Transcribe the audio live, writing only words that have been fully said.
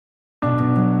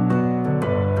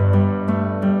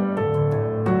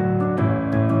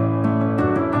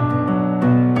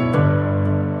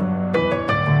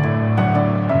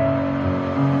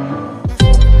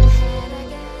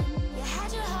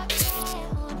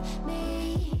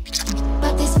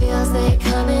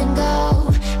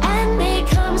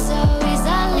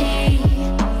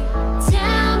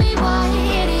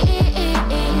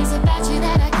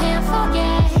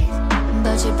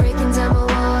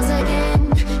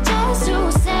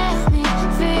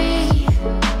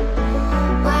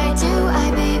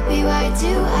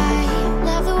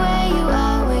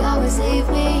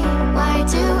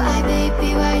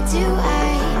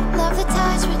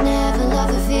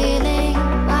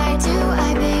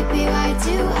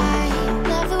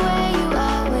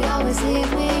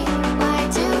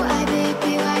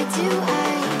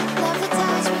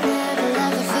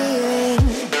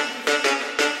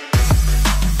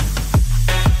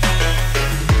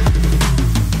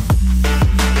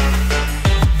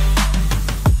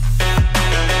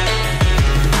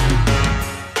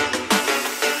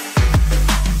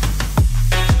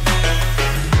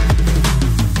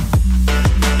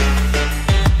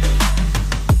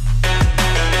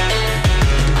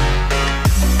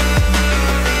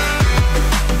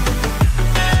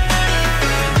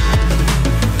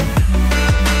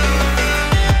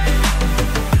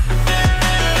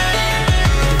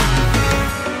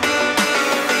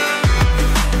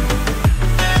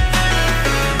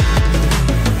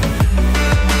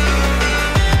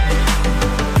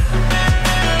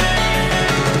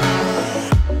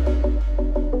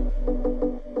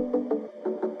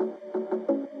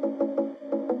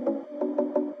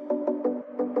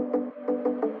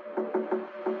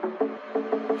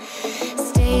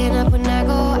Staying up when I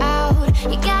go out,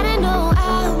 you gotta know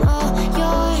I'm all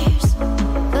yours.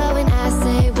 But when I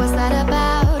say what's that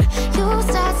about, you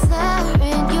start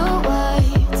slurring your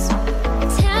words.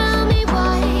 Tell me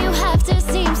why you have to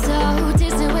seem so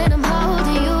distant when I'm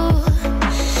holding you.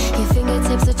 Your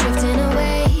fingertips are drifting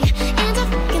away, and I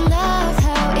fucking love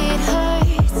how it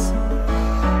hurts.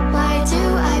 Why do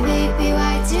I, baby,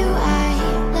 why do I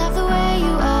love the way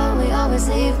you always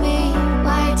leave me?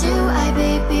 Why do I,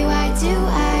 baby, why do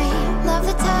I love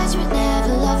the touch but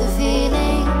never love the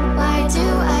feeling? Why do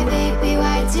I, baby,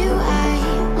 why do I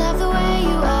love the way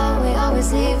you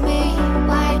always leave me?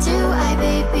 Why do I,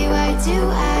 baby, why do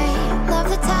I love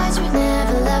the touch but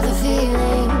never love the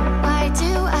feeling? Why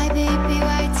do I, baby,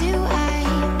 why do I?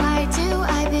 Why do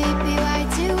I, baby, why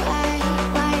do I?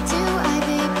 Why do I,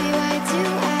 baby, why do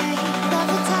I love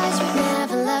the touch but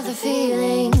never love the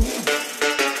feeling?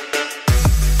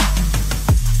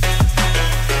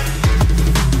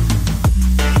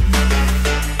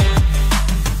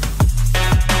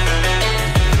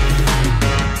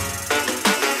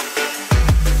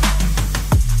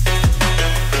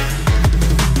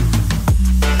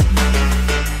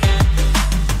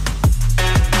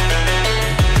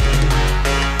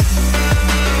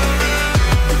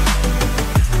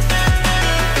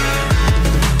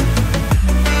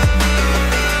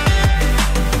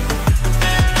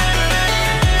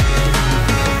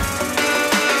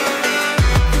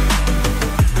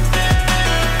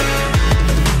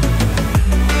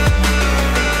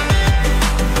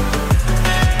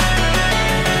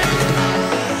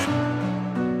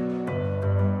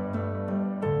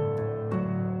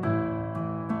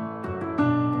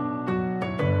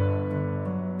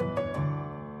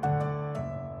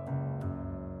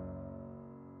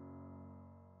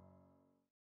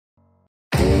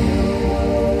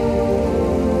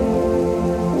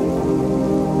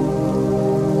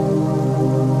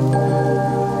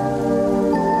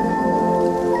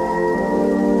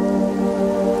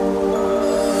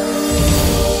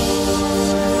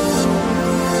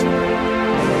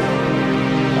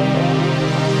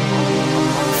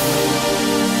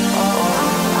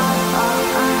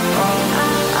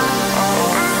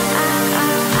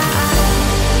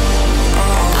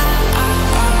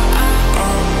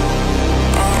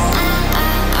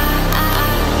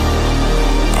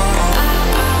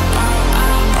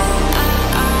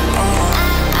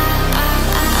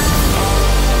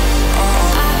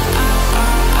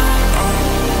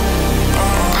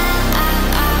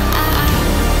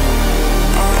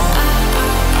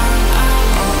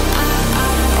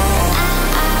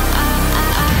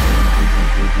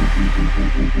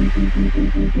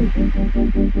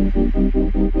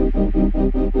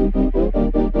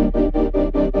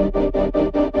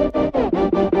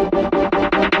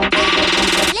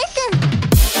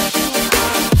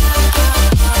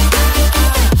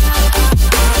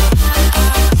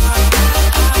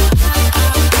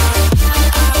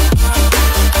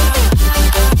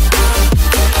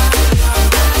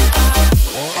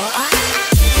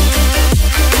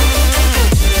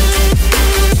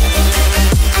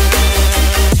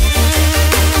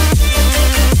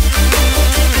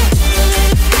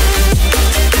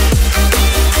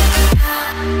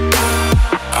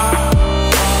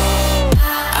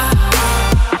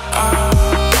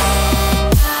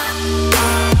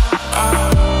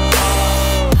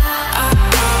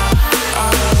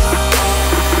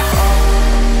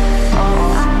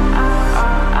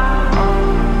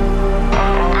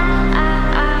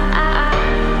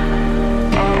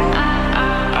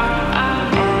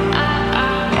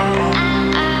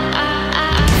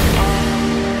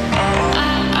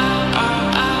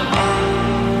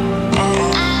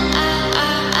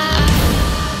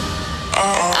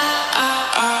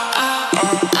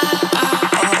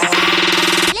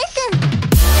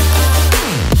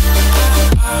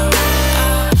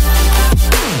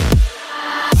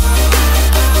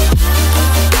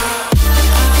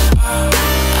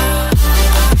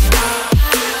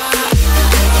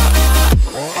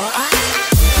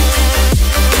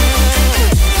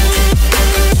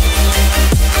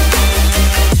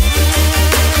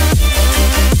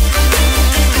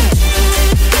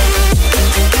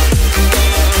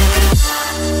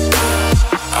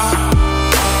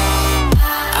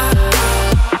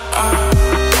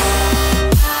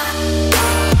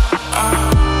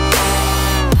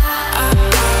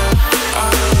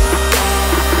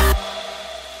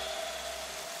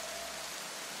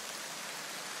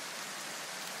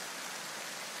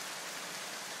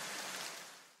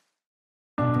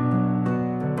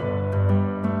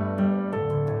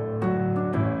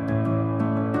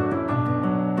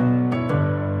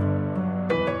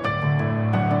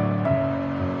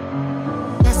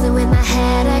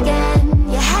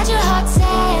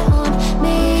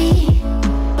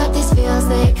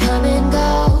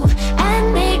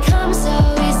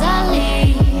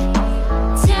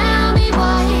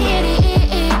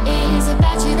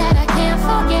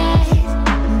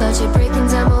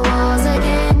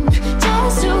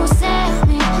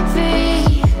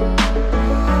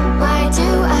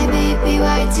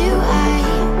 do